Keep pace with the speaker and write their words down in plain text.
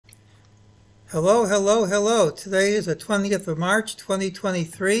Hello, hello, hello. Today is the 20th of March,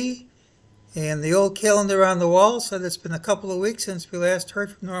 2023, and the old calendar on the wall said it's been a couple of weeks since we last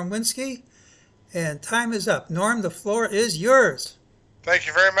heard from Norm Winski, and time is up. Norm, the floor is yours. Thank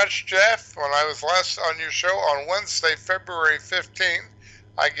you very much, Jeff. When I was last on your show on Wednesday, February 15th,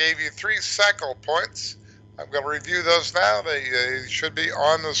 I gave you three cycle points. I'm going to review those now. They should be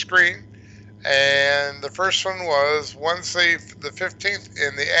on the screen. And the first one was Wednesday, the 15th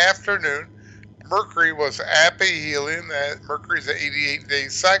in the afternoon. Mercury was aphelion. Mercury's an 88-day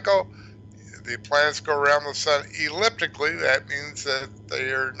cycle. The planets go around the sun elliptically. That means that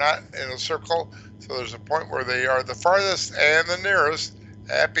they are not in a circle. So there's a point where they are the farthest and the nearest.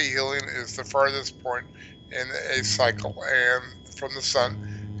 Aphelion is the farthest point in a cycle and from the sun.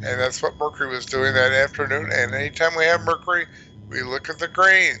 And that's what Mercury was doing that afternoon. And anytime we have Mercury, we look at the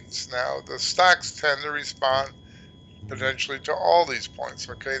grains. Now, the stocks tend to respond potentially to all these points.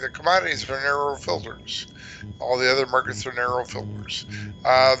 Okay, the commodities are narrow filters. All the other markets are narrow filters.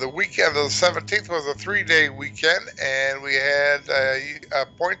 The weekend of the 17th was a 3-day weekend, and we had a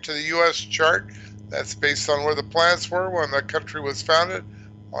point to the U.S. chart. That's based on where the planets were when the country was founded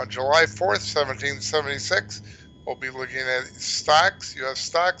on July 4th, 1776. We'll be looking at stocks, U.S.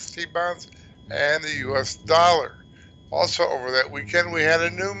 stocks, T-bonds, and the U.S. dollar. Also, over that weekend, we had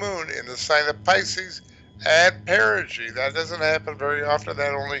a new moon in the sign of Pisces at perigee. That doesn't happen very often.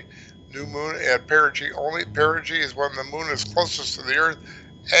 That only new moon at perigee. Only perigee is when the moon is closest to the Earth,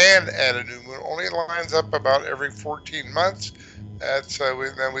 and at a new moon only lines up about every 14 months. That's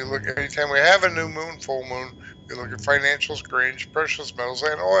then we look at anytime we have a new moon, full moon. We look at financials, grains, precious metals,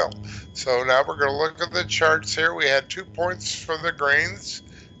 and oil. So now we're going to look at the charts here. We had 2 points for the grains,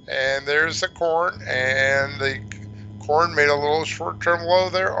 and there's the corn, and the corn made a little short-term low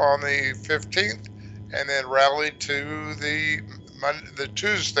there on the 15th, and then rallied to the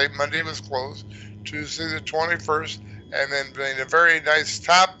Tuesday. Monday was closed. Tuesday the 21st, and then made a very nice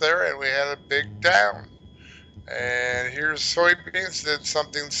top there, and we had a big down. And here's soybeans, did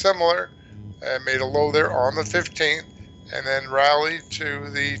something similar, and made a low there on the 15th, and then rallied to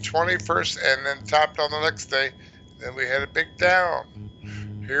the 21st, and then topped on the next day. Then we had a big down.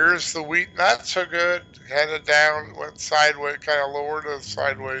 Here's the wheat, not so good. Had a down, went sideways, kind of lowered to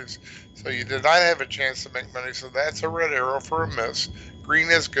sideways. So you did not have a chance to make money. So that's a red arrow for a miss. Green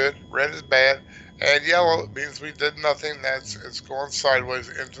is good, red is bad, and yellow means we did nothing. It's going sideways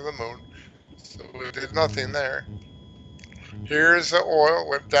into the moon. So we did nothing there. Here's the oil,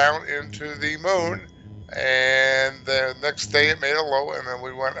 went down into the moon, and the next day it made a low, and then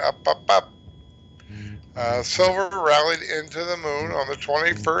we went up, up, up. Silver rallied into the moon on the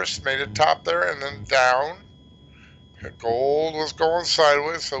 21st, made a top there, and then down. Gold was going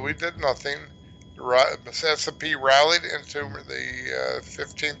sideways, so we did nothing. S&P rallied into the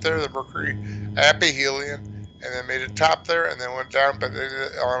 15th there, the Mercury aphelion, and then made a top there, and then went down. But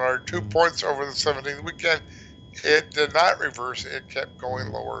on our 2 points over the 17th weekend, it did not reverse. It kept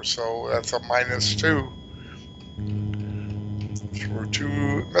going lower, so that's a -2 for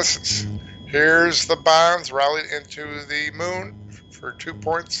 2 misses. Here's the bonds rallied into the moon for 2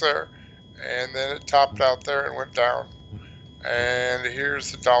 points there, and then it topped out there and went down. And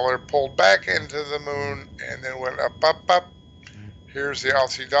here's the dollar pulled back into the moon and then went up, up, up. Here's the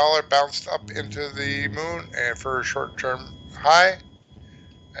Aussie dollar bounced up into the moon and for a short-term high,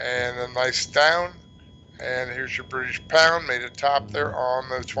 and a nice down. And here's your British pound, made a top there on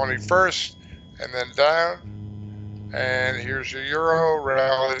the 21st and then down. And here's your euro,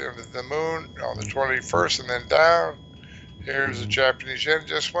 rallied into the moon on the 21st and then down. Here's the Japanese yen,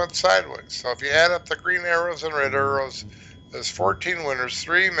 just went sideways. So if you add up the green arrows and red arrows, there's 14 winners,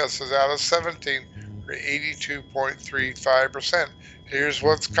 3 misses out of 17 for 82.35%. Here's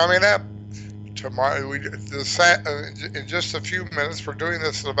what's coming up. Tomorrow, in just a few minutes, we're doing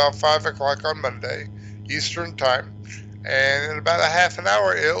this at about 5 o'clock on Monday, Eastern Time. And in about a half an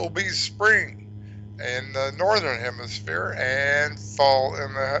hour, it will be spring in the northern hemisphere and fall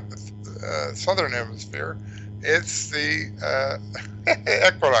in the southern hemisphere. It's the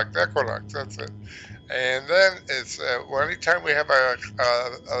equinox, that's it. And then it's anytime we have a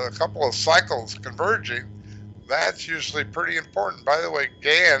couple of cycles converging, that's usually pretty important. By the way,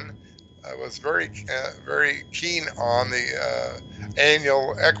 Gann was very keen on the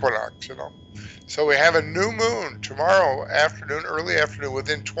annual equinox, So we have a new moon tomorrow afternoon, early afternoon,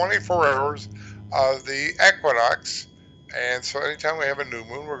 within 24 hours of the equinox. And so anytime we have a new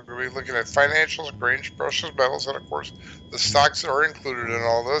moon, we're going to be looking at financials, grains, precious metals, and of course the stocks are included in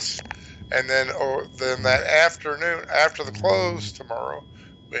all this. And then that afternoon, after the close tomorrow,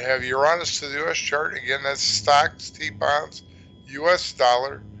 we have Uranus to the U.S. chart. Again, that's stocks, T-bonds, U.S.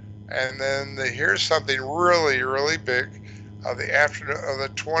 dollar, And then here's something really, really big. The afternoon of the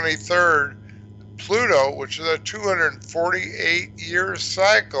 23rd, Pluto, which is a 248-year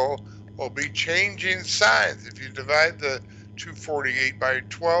cycle, will be changing signs. If you divide the 248 by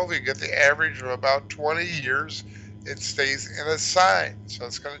 12, you get the average of about 20 years. It stays in a sign, so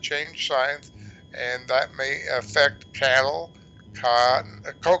it's going to change signs, and that may affect cattle, cotton,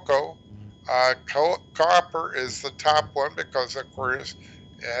 cocoa. Copper is the top one because Aquarius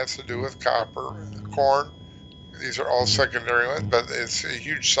has to do with copper, corn. These are all secondary ones, but it's a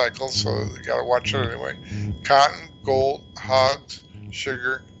huge cycle, so you got to watch it anyway. Cotton, gold, hogs,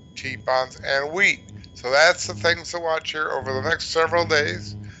 sugar, tea-ponds, and wheat. So that's the things to watch here over the next several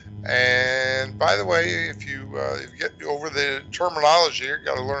days. And by the way, if you get over the terminology, you've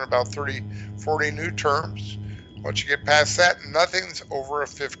got to learn about 30, 40 new terms. Once you get past that, nothing's over a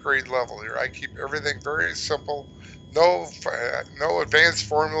 5th grade level here. I keep everything very simple. No advanced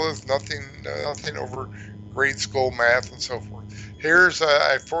formulas, nothing over grade school math and so forth. Here's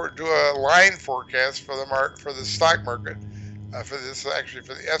I do a line forecast for the stock market. For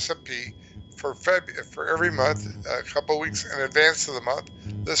the S&P for every month, a couple of weeks in advance of the month.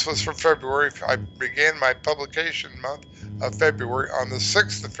 This was for February. I began my publication month of February on the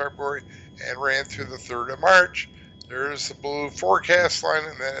 6th of February and ran through the 3rd of March. There's the blue forecast line,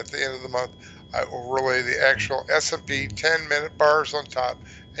 and then at the end of the month, I overlay the actual S&P 10-minute bars on top.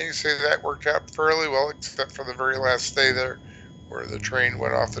 And you see that worked out fairly well, except for the very last day there, where the train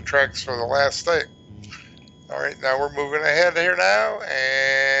went off the tracks for the last day. All right, now we're moving ahead here now,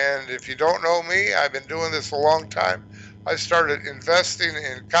 and if you don't know me, I've been doing this a long time. I started investing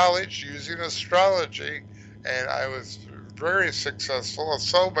in college using astrology, and I was very successful,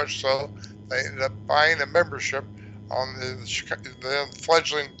 so much so I ended up buying a membership on the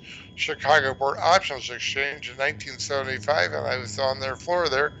fledgling Chicago Board Options Exchange in 1975, and I was on their floor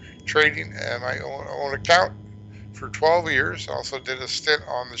there trading my own account for 12 years. I also did a stint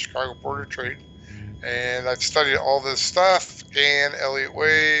on the Chicago Board of Trade. And I've studied all this stuff, Gann, Elliott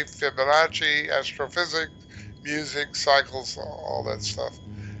Wave, Fibonacci, astrophysics, music, cycles, all that stuff.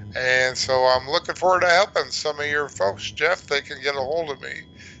 And so I'm looking forward to helping some of your folks. Jeff, they can get a hold of me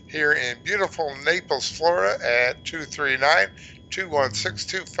here in beautiful Naples, Florida at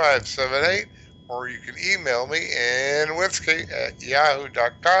 239-216-2578. Or you can email me in Winski at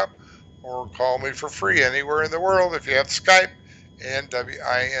yahoo.com or call me for free anywhere in the world if you have Skype. And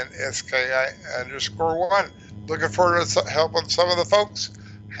WINSKI_1. Looking forward to helping some of the folks.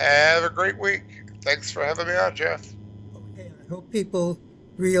 Have a great week. Thanks for having me on, Jeff. Okay, and I hope people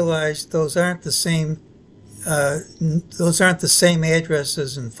realize those aren't the same. Those aren't the same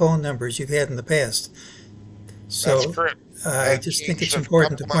addresses and phone numbers you've had in the past. So that's correct. I just think it's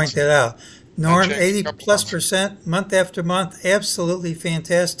important to point that out. Norm, 80+% month after month, absolutely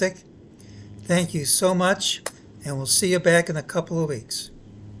fantastic. Thank you so much. And we'll see you back in a couple of weeks.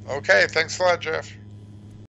 Okay, thanks a lot, Jeff.